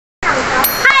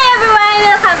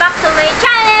Welcome back to my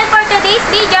channel. For today's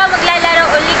video, maglalaro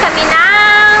uli kami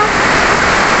ng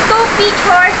 2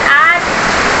 pictures at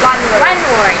 1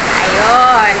 word.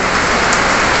 Ayun.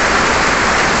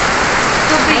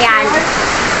 Ayan.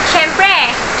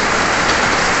 Siyempre,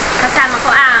 kasama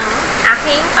ko ang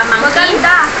aking pamangkin.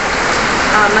 Maganda.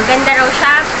 Maganda raw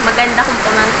siya. Maganda kong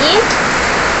pamangkin.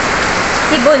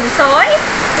 Si Bunsoy.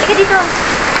 Halika dito.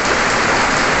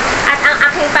 At ang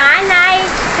aking panganay.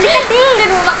 Halika din.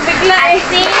 Tinumak bigla eh. At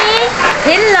si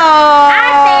Hello!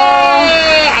 Ate.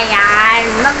 Ayan.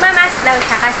 Magmamas daw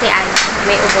siya kasi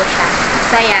may ubo siya.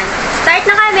 So, ayan. Start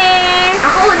na kami.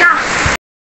 Ako una.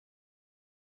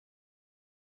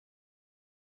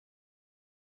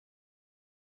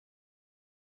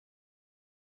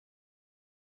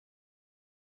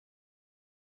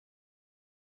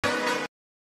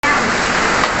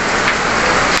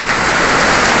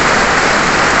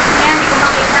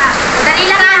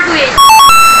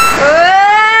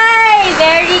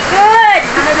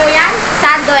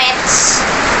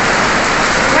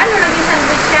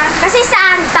 Kasi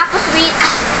saan? Tapos wait.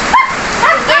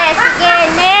 Sige, sige.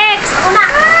 Next. Una.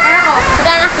 Ano ko?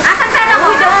 Asan pera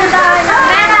ko?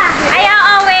 Pera. Ay,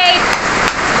 oo, wait.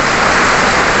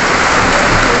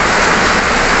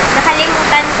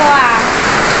 Nakalimutan ko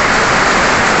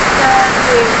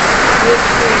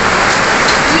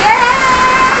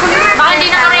Yeah! Baka hindi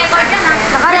naka-record yan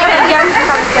Naka-record yan.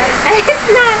 Ayos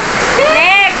na.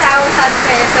 Next. 1,000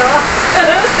 peso.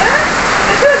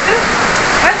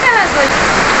 Ba't ka nag-good?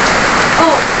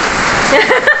 Oh.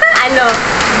 Ano?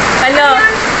 Ano?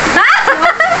 Ha?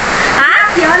 Ha?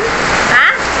 Yun? Ha?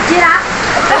 Giraffe?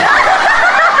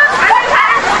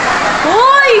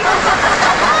 Uy!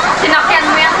 Sinakyan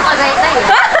mo yan sa Tagaytay.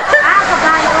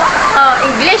 Kabayo. Oh,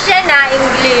 English yan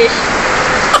English.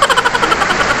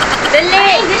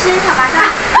 Dali! English yun sa bata.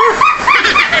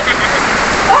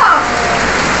 Oh!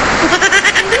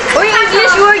 Uy,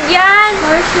 English word yan!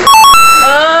 Horseshoe.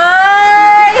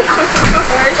 Oy!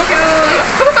 Horseshoe!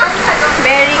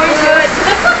 Very good!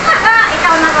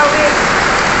 Ikaw na gawin.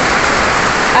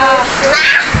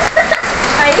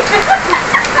 Ay!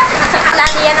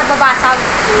 Lagi yan nababasag.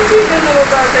 Hindi na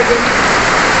nababasag yun.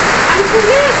 Ang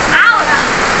kulit! Ow!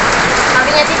 Sabi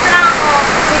niya, dito lang ako.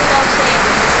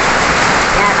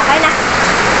 Yan, okay na.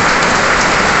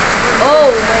 Oh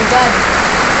my God.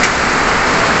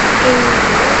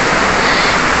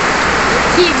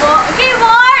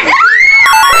 Keyboard!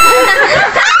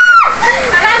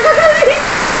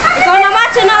 Ikaw naman,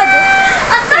 sunod.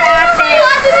 At ate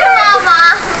ni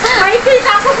mama. May key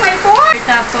tapos may board.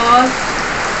 Tapos,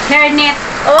 hairnet.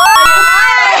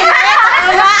 Oy!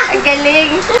 Ang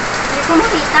galing. Hindi ko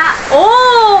makita.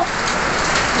 Oh!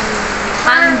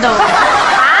 Pando.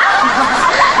 Ha?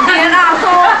 Hindi na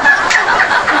ako.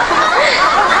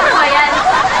 Ayan.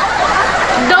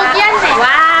 Dog yan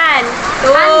 1,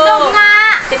 2, Handog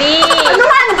nga. 3, Ano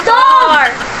handog?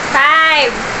 4, 5,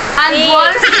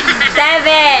 Handball? 6,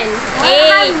 7,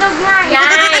 8, Handog nga.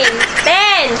 9,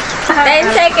 10.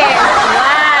 10 seconds.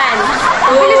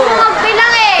 1, 2, Bilis mo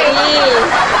magbilang eh. 3,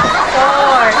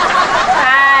 4,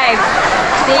 5,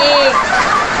 6,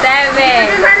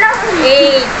 7,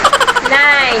 8,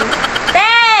 9,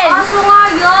 10. Aso nga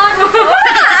yun.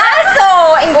 Aso!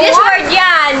 English word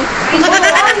yan. Handog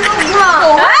nga.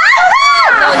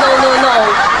 No, no, no, no.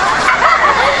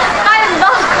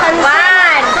 Handog. 1,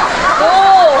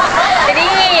 2,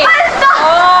 3,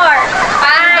 4,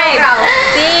 5,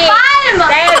 6,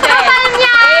 7,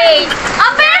 8,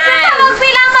 Ang beses na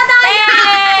magbilang pa tayo.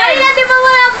 Kaya di ba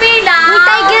walang bilang? Uy,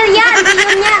 tiger yan.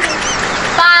 Yun yan.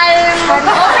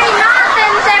 Okay na.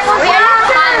 10 seconds Uy, lang. alis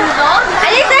na. Handog?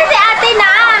 Alis na si ate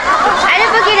na. Ano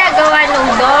ba ginagawa ng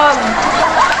dog?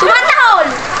 Tumatahol.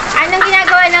 Anong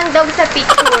ginagawa ng dog sa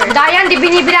picture? Dayan, di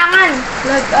binibilangan.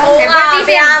 Oo nga,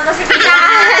 bilangan mo si Tita.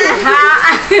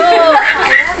 2,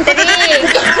 3,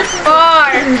 4,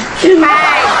 5,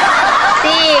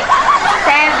 6,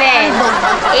 7,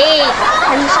 8,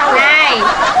 9,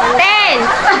 10.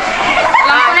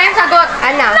 Alam ko na yung sagot.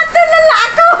 Ano? Natulala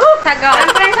ako. Sagot. Alam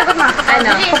ko na yung sagot, ma. Ano?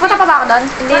 Pupunta pa ba ako doon?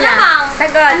 Hindi na. Malamang.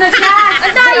 Sagot. Ano siya?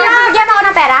 Ang daya. Bigyan mo ako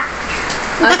ng pera?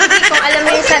 O, sige, kung alam mo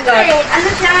yung sagot. Ano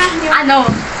siya? Ano?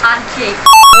 Handshake.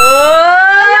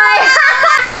 Uy!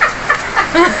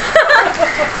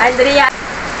 Andrea.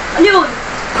 Yun.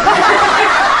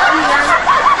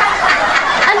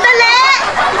 Ang dali!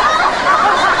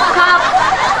 Cup.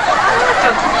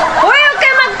 Uy, huwag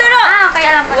kayo magturo! Okay,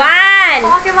 alam ko. 1,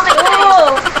 Okay, makita.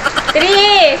 2,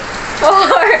 3,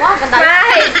 4, Wow, ganda.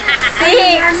 5,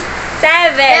 6,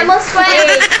 7, Lemon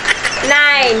square. 8,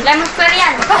 9, Lemon square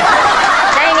yan. 9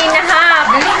 and a half.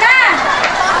 Dali na.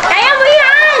 Kaya mo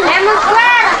yan! Lemon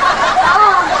square.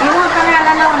 Oo.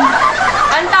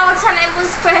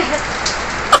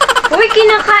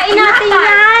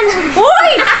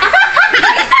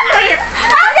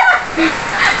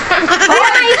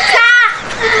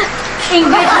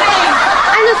 English na eh.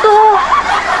 Ano to?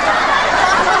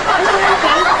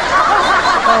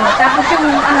 Oh, tapos yung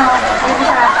ano, yung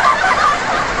isa.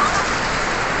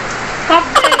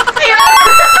 Cupcake.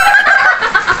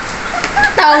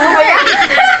 Tawa mo yan.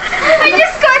 Ay,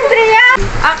 Diyos ko, Andrea.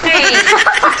 Okay.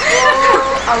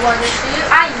 I wanna see you.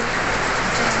 Ay!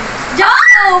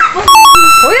 Jump!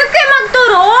 Uy, huwag kayo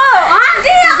magturo.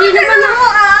 Hindi naman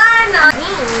turuan.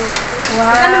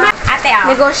 Wow. Ate,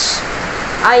 Negos.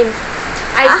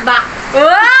 Ice box. Wow!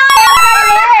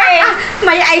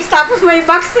 May ice tapos may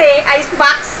box eh. Ice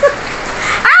box.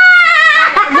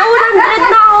 No, 100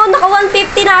 na ako. Naka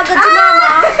 150 na agad si mama.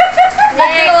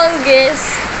 Dalawang guess.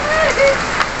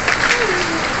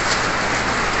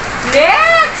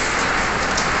 Next!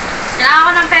 Kailangan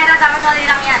ko ng pera, dapat wala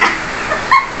lang yan.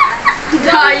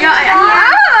 Daya, ay ano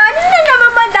yan? Ano na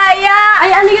naman madaya?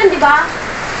 Ay, ano yun, di ba?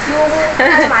 Yung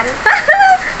naman.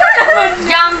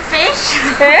 Jump fish?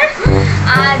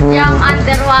 Jump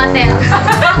underwater.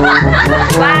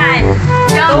 1,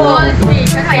 Jump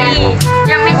goldfish. Ano yan?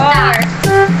 Jump isda.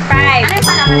 5, Ano yung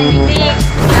pala maninig?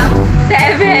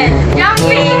 7, Jump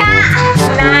fish nga!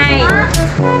 9,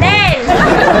 10.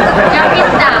 Jump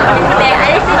isda. Hindi,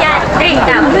 alis na yan. 3,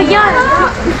 tapos. Ano yan?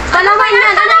 Palaman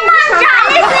yan. Ano yung gusto?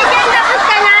 Alis na yan. Tapos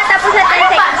ka na. Tapos na tayo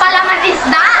sa Palaman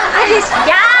isda? alis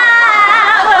yan.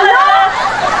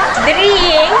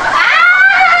 Drink.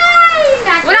 Ay!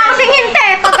 Wala kasing hint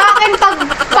eh. Pagdating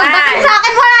sa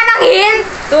akin, wala nang hint.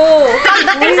 2,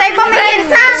 Pagdating sa iba, may hint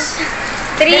na.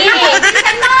 3, 4,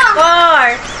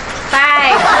 5,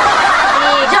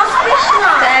 6, Jump fish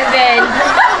na. 7,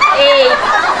 8,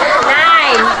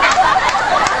 9,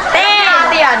 10.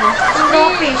 Ate yan.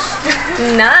 Snowfish.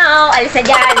 No, alis na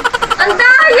dyan. Ang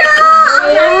daya!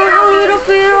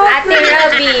 Ate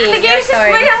Robby, your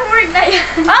turn. yung word na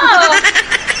yan. Oh!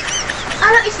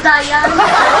 Anong isda yan?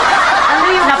 Ano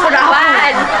yung Napura ako.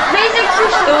 1, basic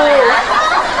fish 2, 3,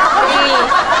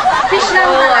 Fish lang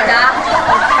 4, talaga.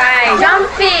 5, Jump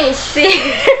fish. 6,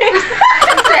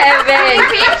 7,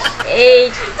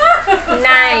 8,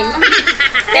 9,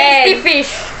 10. fish.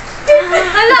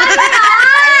 Hala na!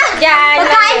 Diyan.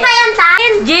 Pagkain pa yan sa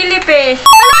akin. Jellyfish.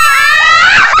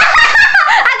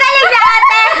 Ang galing na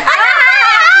ate.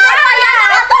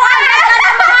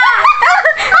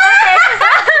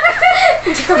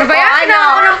 Ano ba yan?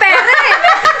 Kailangan ko ng pera eh.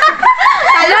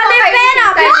 Ano may pera?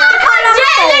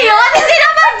 Jelly yun? Hindi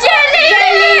naman jelly!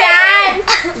 Jelly yan.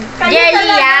 Jelly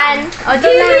yan. O,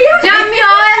 Jam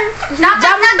yun!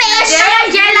 Jam na fish! Kaya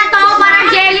jelly to, parang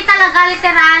jelly talaga,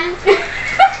 literal.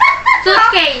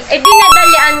 Suitcase. Eh,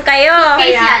 dinadalian kayo.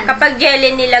 Suitcase yan. Kapag jelly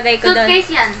nilagay ko doon.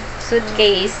 Suitcase yan.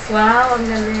 Suitcase. Wow, ang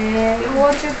galing. Yung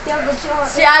 150 agad siya.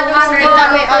 Si Adam ang ganda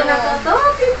may ano.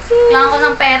 Kailangan ko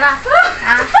ng pera.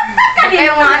 Kaya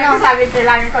mga ano, sabi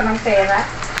kailangan ko ng pera.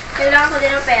 Kailangan ko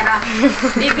din ng pera.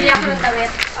 Bibili ako ng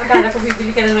tawet. Akala ko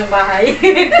bibili ka na ng bahay.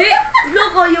 Hindi.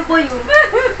 Loko yun po yun.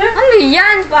 Ano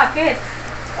yan? Bakit?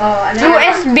 Oh, ano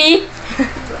USB.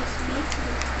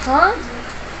 Huh?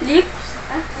 Lips?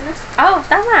 Oh,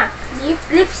 tama.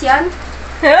 Lips yan?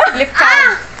 Lip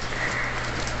cam.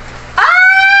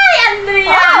 Ay!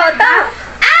 Andrea! Oh, tama.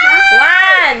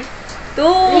 1,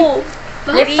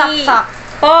 2, Lip 3, saksak.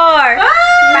 4,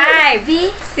 5,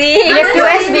 6, Lip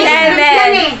USB.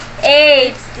 7,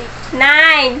 8,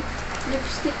 9.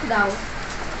 Lipstick daw.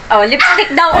 Oh, lipstick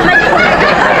daw. Oh,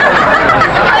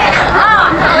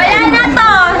 wala na to.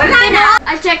 Wala na!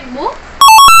 A checkbook?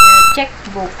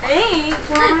 Checkbook. Eh,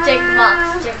 Checkbox.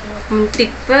 Checkbook. Muntik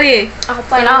pa eh. ako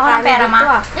pa Kailangan ko ng pera,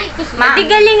 ma. Ma. Di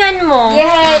galingan mo.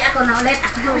 Yay! Ako na ulit.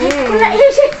 Ako na ulit.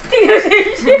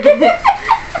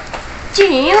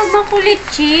 Ching, huwag makulit,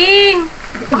 Ching.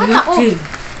 Bakit ako?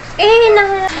 Eh,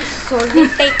 sorry,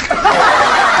 take.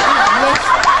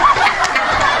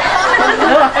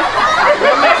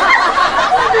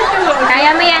 Kaya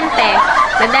mo yan, te.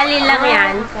 Madali lang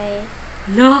yan. Okay.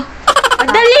 No.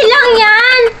 Madali lang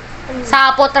yan!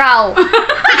 Sapot raw.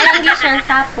 Alam English yan,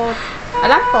 sapot.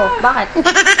 Alam ko. Bakit?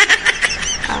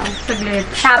 Saglit.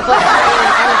 Sapot.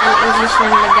 Ang English na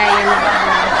lagayan na.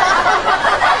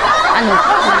 Ano?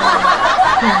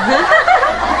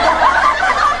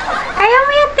 Kaya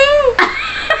mo yan, te.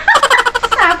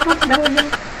 Sapot daw yan.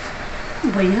 Ano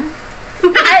ba yan?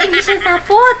 Ay, English na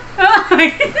sapot.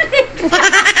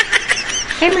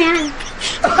 Kaya mo yan.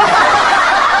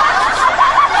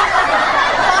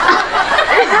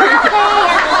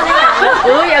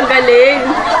 Uy, ang galing.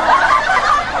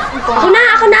 Ako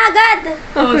na agad.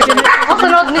 Oh, sino? Ako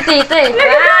sunod ni Tito eh.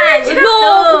 1, 2,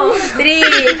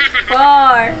 3,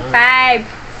 4, 5,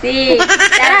 6,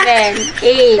 7,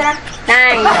 8, 9,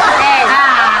 10.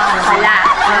 Wala.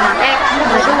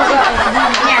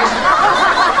 Yan.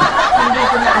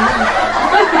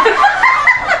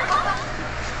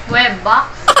 box.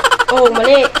 Oh,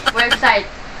 mali. Website.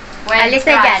 Alis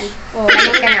na dyan. Oh,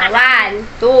 alis ka na.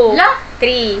 1, 2,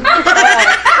 3, 4,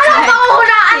 Alam ko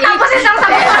uhulaan tapos isang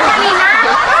sabi ko kanina.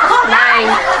 9,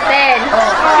 10.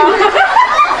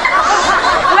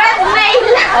 Webmail.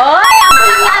 Oy, ako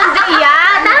yung Andrea.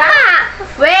 Tama.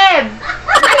 Web.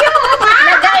 Ayoko pa.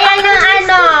 Lagayan ng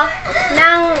ano,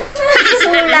 ng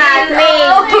sulat,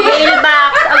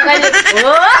 mailbox. Ang galit.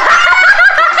 Oh!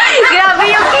 Grabe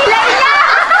yung kilay niya.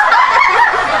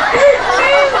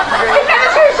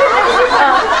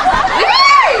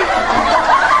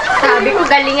 Sabi ko,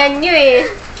 galingan nyo eh.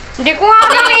 Hindi ko nga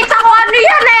nakita ko ano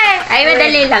yan eh. Ay,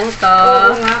 madali lang to.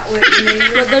 Oo nga, webmail.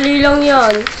 Madali lang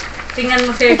yan. Tingnan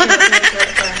mo sa'yo.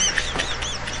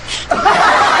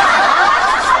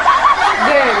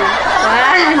 Girl.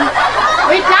 1,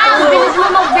 Wait lang, bilis mo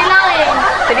magbilang eh.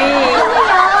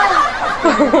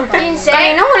 3, Insect?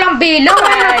 Kanina walang bilang.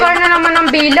 Nagkaroon na naman ng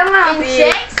bilang ah.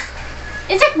 Insects?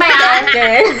 Insect ba yan?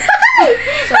 7,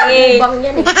 8, 9,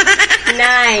 10.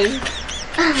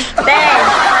 Hindi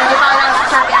pa ako lang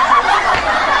sabi asan ko.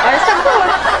 Or sagot.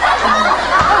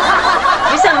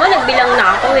 Bilisan mo, nagbilang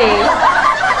na ako eh.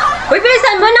 Uy,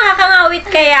 bilisan mo, nakakangawit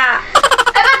kaya.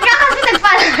 Eh, ba't ka kasi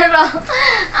nagpalaro?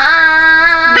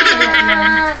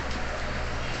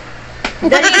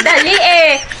 Dali-dali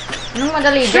eh. Anong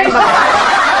madali dyan ba?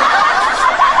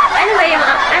 Ano ba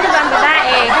ang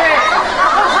babae?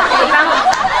 Ibang,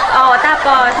 oh,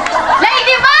 tapos.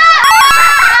 Ladybug!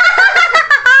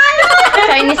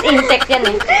 Chinese insect yan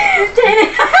eh.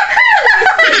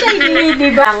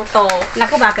 Diba? Lang to.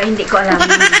 Naku, baka hindi ko alam.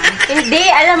 Hindi,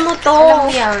 alam mo to. Alam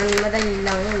mo yan. Madali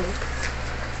lang yun.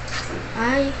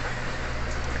 Ay.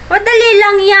 Madali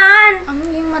lang yan. Ano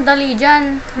yung madali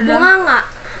dyan? Bunga nga.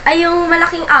 Ay, yung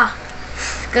malaking ah.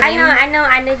 Scream. Ano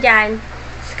dyan?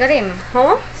 Scream.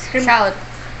 Huh? Shout.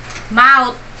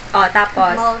 Mouth. Oh,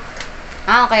 tapos. Mouth.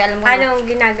 Ah, okay. Alam mo na. Anong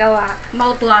ginagawa?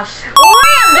 Mouthwash.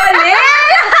 Uy, ang galing!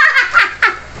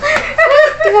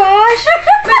 Gosh!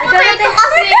 Potato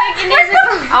kasi. Kinisip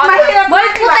ko.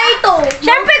 Boiled potato!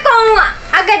 Siyempre kung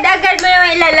agad-agad mo naman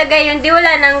ilalagay yun, di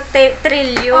wala ng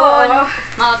trillion.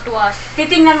 Mouthwash.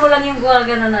 Titingnan mo lang yung goal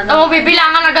gano'n na. Alam mo,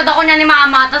 bibilangan agad ako niya ni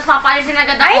mama, tapos papalisin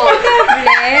agad Ay, ako.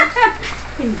 nagkabless.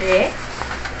 Hindi.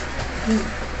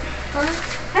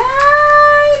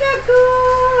 Ay, naku!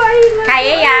 Ay, naku!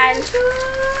 Kaya yan.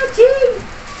 Ching!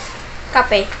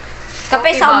 Kape. Kape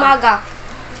Coffee sa bag. umaga.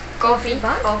 Coffee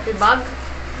bag? Coffee bag?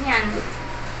 Yan.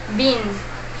 Bean.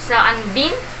 Saan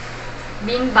bean?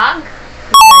 Bean bag?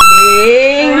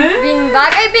 Galing! Bean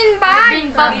bag? Ay, bean bag! Bean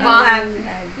bag ba? Bag.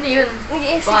 Ano yun?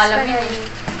 Nag-i-assist Bahala pa yun rin.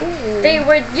 eh.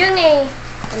 Favorite yun eh.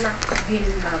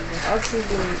 Bilbag.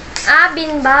 Oxygen.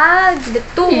 Beanbag.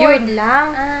 2 word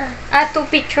lang. 2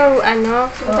 picture,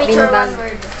 ano? Picture Beanbag. one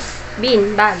word.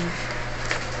 Beanbag.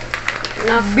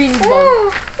 Na Beanbag. Oh!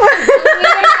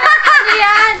 Ano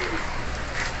yan?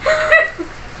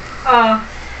 Oh.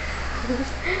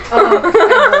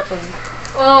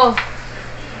 Oh.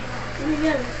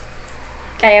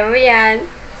 Kaya mo yan.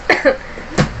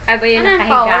 Ano yung Ano yung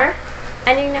nakahiga? power?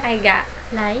 Ano yung nakahiga?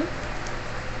 Lie?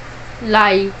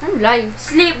 Lie. Ano lie?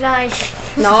 Sleep. Lie.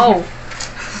 No.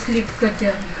 Sleep ka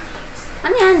dyan.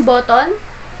 Ano yan? Button?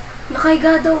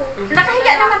 Nakahiga daw.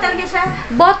 Nakahiga naman talaga siya.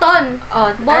 Button.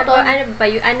 Oh, Button.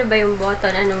 Ano ba yung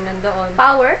button? Anong nandoon?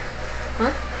 Power?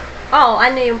 Oh,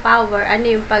 ano yung power? Ano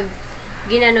yung pag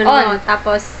ginanon mo? On.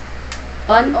 Tapos,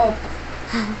 On? Off.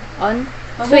 On?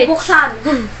 switch. Bubuksan.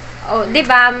 Oh, di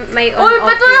ba may on Uy, off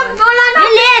ba't wala na?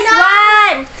 Bilis!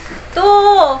 1,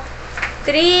 2,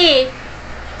 3,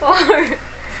 4,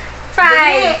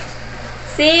 5,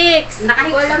 6,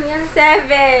 Nakahiga lang yan.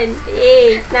 7,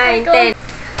 8, 9, 10.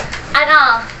 Ano?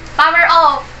 Power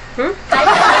off. Hmm?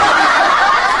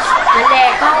 Mali.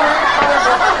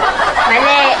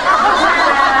 Mali.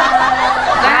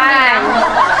 1,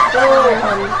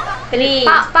 2, 3,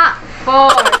 Pa. 4,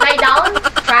 Lie down.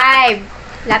 5,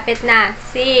 lapit na,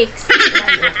 6,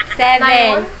 7,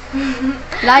 Lion. 8,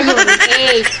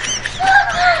 9,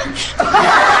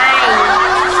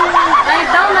 Lie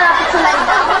down. Malapit sa lie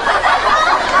down.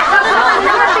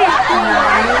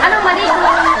 Ano mali?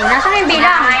 Nasaan yung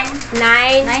bilang?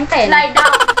 9, 9, 10. Lie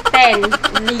down. 10.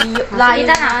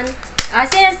 Lion.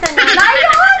 Sino sunod?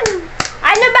 Lion!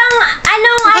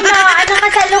 Anong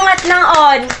kasalungat ng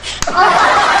on?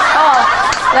 Oh.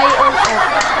 Lion.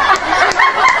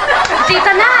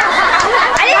 Tita na!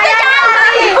 Alis ka dyan!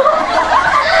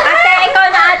 Ate, ikaw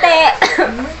na ate.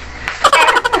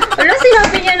 Wala,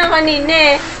 sinabi niya na kanina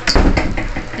eh.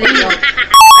 Leo.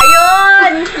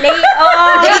 Ayun! Lay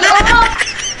off!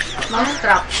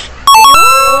 Mousetrap.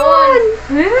 Ayun!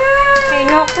 Ay,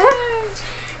 naku.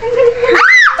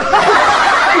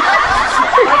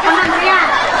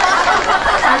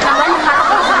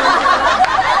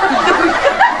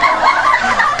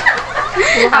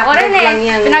 Ako rin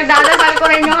eh. Pinagdadasal ko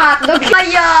rin yung hotdog.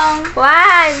 Ayong.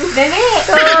 1, Dali.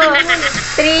 2,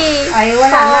 3, Ay,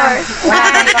 wala na. Wala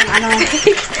na pang ano.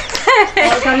 8,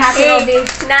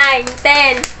 9, 10.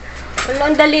 Wala,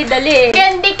 ang dali-dali.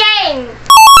 Candy cane.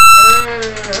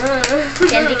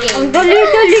 Candy cane. Ang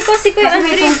dali-dali kasi kay Kasi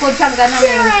may Andre. tungkod siyang gano'n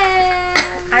eh.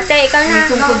 Ate, ikaw na. May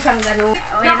tungkod siyang gano'n.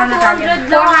 Meron na tayo.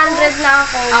 400 na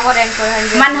ako. Ako rin,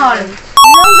 400. Manhole.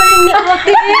 Wala, ang galing ni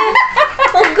ate.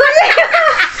 Ang galing.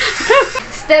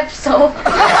 Step soap. 1,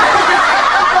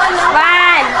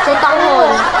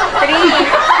 sutahon. 3, 4,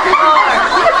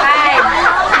 5,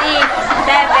 6,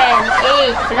 7,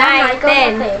 8, 9,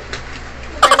 10.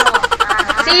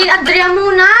 Si Andrea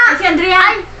muna. Ay, si Andrea.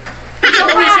 Ay,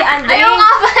 Uy, si Andre. ayaw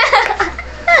nga ba?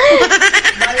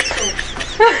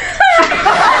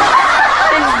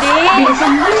 Hindi.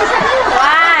 Bilisan mo. 1,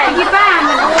 Sige pa. 2,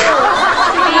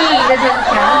 3, 4,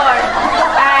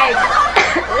 5,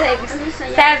 6,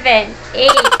 7, 8,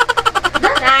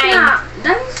 9,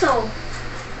 Danso.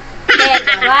 10.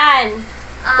 1,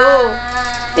 2,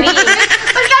 3,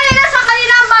 Ba't kanina sa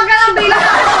kanila ang baga ng bilang? 4,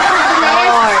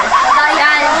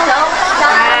 Danso. 5,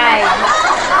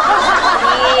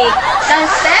 6,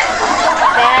 Dance step?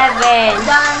 7,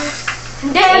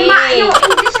 Hindi, Eight. yung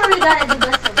English are we gonna do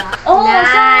basta ba? Oo,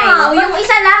 Nine. Yung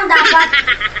isa lang dapat.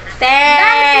 10,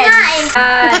 Dance nga eh.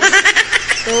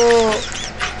 2,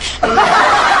 3, 4, 5,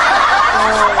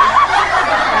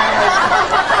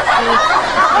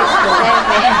 6, 7, 8,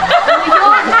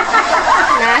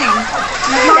 9,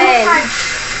 10.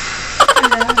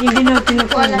 Hindi na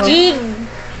tinupuno. Jig.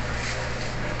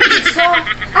 So,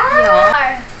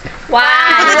 ah! 1,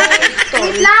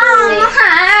 Wait lang!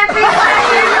 Ha?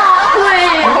 Prepare na ako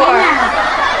eh. 4,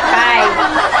 5,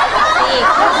 6,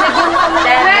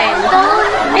 7,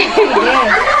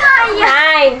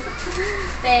 8,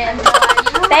 9,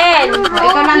 10.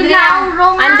 Ikaw na, Andrea.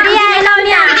 Andrea, ikaw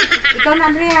niya. Ikaw na,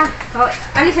 Andrea. Oh,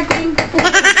 alis sa tingin.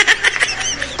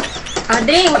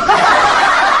 Drink.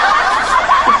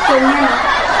 Gusto niya na.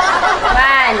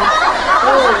 1,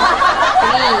 2,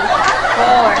 3,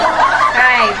 4,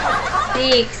 5,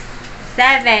 6,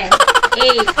 7,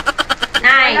 8,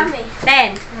 9,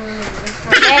 10.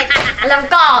 Next. Alam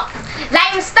ko!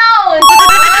 Limestone!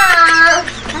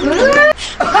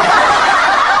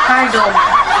 Cardon.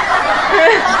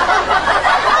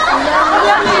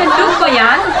 Doon ko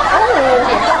yan?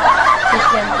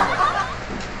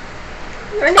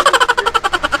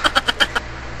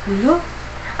 Hello?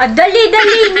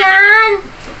 Dali-dali niyan.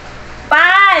 5,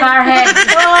 Carhead. 2,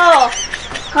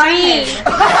 3, 4, 5, 6,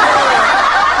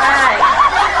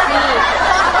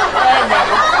 7,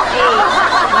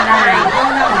 8, 9,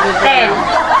 10.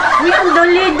 Uy, ang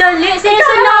dali-dali. Sino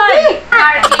sunod?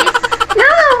 Car keys?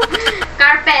 No.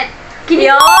 Carpet?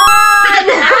 Yun!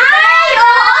 Ay!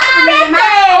 Oo!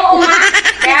 Oo nga.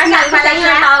 Kaya nga pala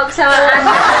yung tawag sa mga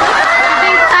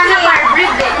Sana car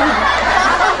breed eh.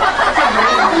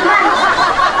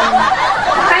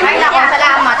 Ay, ako,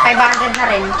 salamat. 500 na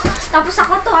rin. Tapos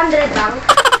ako 200 lang.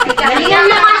 Ay, Galingan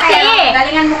mo kasi.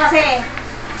 Galingan mo kasi.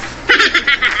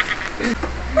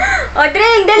 O,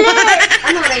 drink! Dali!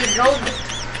 Ano, raid road?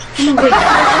 10. Oh,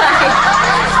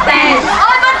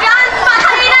 ba't yan?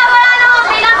 Kanina wala namang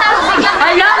bilang tapos biglang...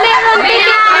 Hala, meron din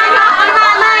yan!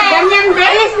 Ganyan din.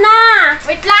 Alis na!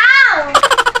 Wait lang!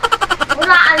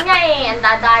 Unaan niya eh. Ang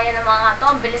dadaya ng mga to.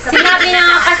 Ang bilis na... Sinabi na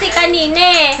nga kasi kanina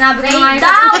eh. Sinabi ko nga Raid yun.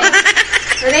 daw!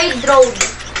 Raid road.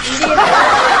 Hindi.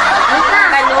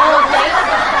 Ganun.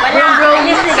 Wala.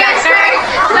 Alis na.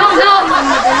 Zoom, zoom! Alam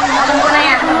ko na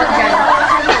yan. Tawag dyan.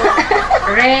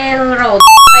 Railroad.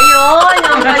 Ayun,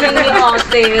 ang galing ni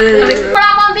Ate.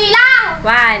 Wala pang bilang!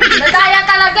 1, Nadaya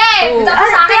talaga eh! Oh. Tapos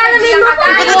sa akin, Kaya ang namin bilang mo ka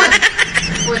tayo.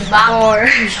 Food ba? 4.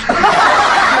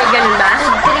 May ganun ba? 5.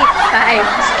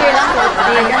 Scale lang.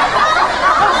 6.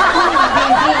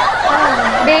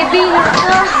 Baby.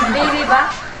 Baby ba?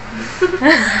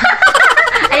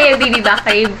 Ano yung baby back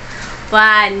rib?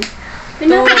 1,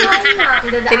 2,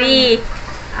 3.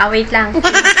 Wait lang.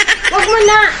 Huwag mo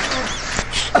na.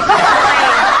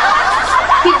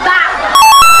 Feedback.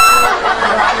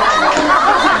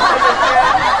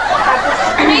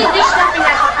 Ano yung dish na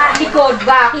pinapakain? Likod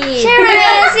ba? Siyempre,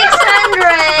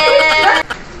 600.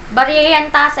 Bariyan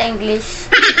ta sa English.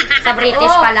 Sa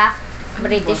British pala.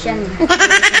 British yan.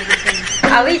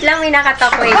 Wait lang, may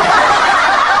nakatakwit.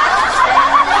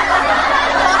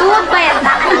 Tuwag ba yan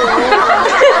tayo?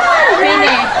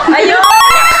 Pine. Ayun!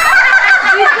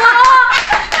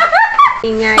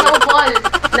 Ingay. Snowball.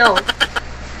 No.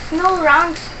 Snow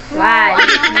round. 1,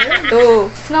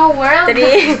 2, Snow world. 3,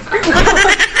 5,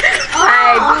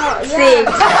 6, 7,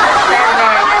 8.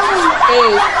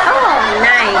 Oh,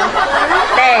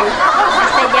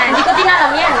 Basta dyan. Hindi ko din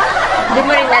alam yan. Hindi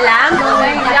mo rin alam?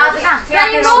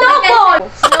 Snowball!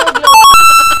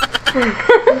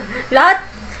 Lahat?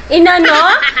 Inano?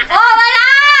 Oh, wala!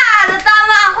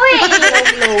 Natama ako eh.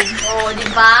 Oh, di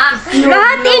ba?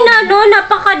 Lahat inano?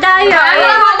 Napakadaya. Ay,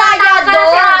 madaya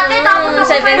doon. Tapos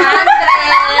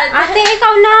 700. Ate,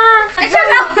 ikaw na. Ay, siya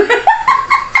na.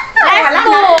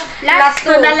 Last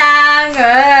two na lang.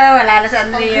 Wala na si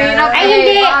Andrea. Ay,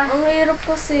 hindi. Ang hirap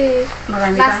kasi.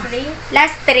 Marami ka.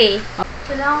 Last 3.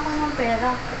 Kailangan ko ng pera.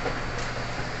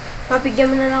 Mabigyan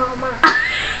mo na lang ako, ma.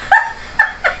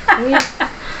 Uy,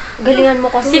 galingan mo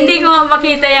kasi. Hindi ko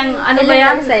makita yung ano ba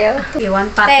yan? sa'yo? Iwan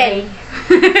patre.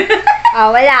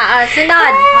 Oh, wala.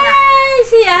 Sunod. Ay,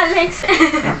 si Alex.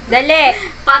 Dali.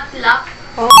 Potluck.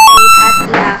 Okay,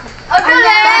 patlak. Ang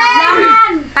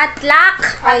galing! Patlak.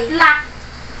 Potluck.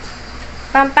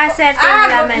 Pampaswerte yung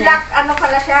laman. Ano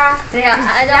pala siya?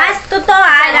 Last to to,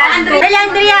 Last to. Dali,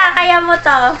 Andrea. Kaya mo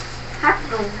to.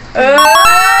 Hotdog.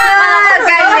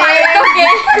 Galing.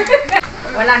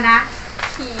 Wala na.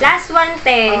 Last one,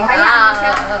 te.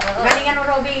 Galingan mo,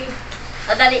 Robby.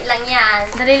 Dali lang yan.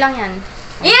 Dali lang yan.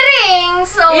 Earrings!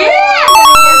 So,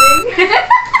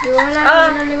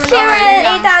 Cheryl,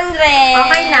 800.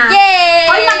 Okay na. yay!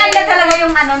 Hoy, maganda talaga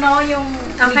yung ano, no? Yung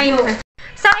Okay na.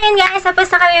 So, ayun guys, tapos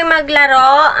na kami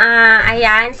maglaro.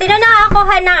 Ayan. Sino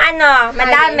nakakuha ng ano?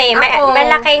 Madami. Ako.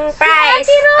 Malaking prize.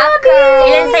 Ako.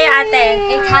 Ilan sa'yo, ate?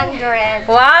 800.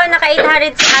 Wow,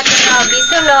 naka-800 si ate Robby.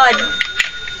 Sunod.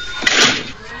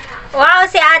 Wow,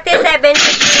 si ate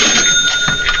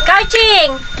 750.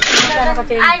 Couching!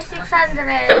 Ay,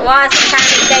 600. Wow,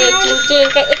 600 kayo, ching-ching.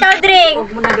 Ikaw, Drink.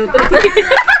 Huwag mo na dito.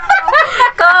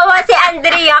 Kawawa si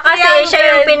Andrea kasi siya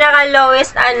yung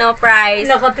pinaka-lowest price.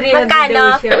 Naka 300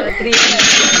 Magkano? daw siya. 300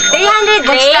 rin?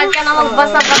 Mag-start ka na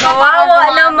magbasa pa. Kawawa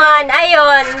naman.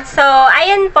 Ayun. So,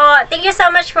 ayun po. Thank you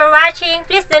so much for watching.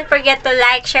 Please don't forget to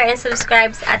like, share, and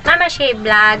subscribe at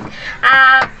mamasheevlog.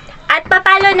 At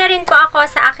papalo na rin po ako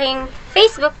sa aking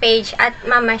Facebook page at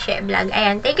mamasheevlog.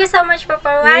 Ayan. Thank you so much for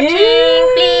watching.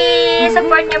 Please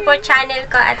support niyo po channel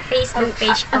ko at Facebook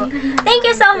page ko. Thank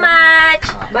you so much.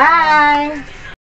 Bye!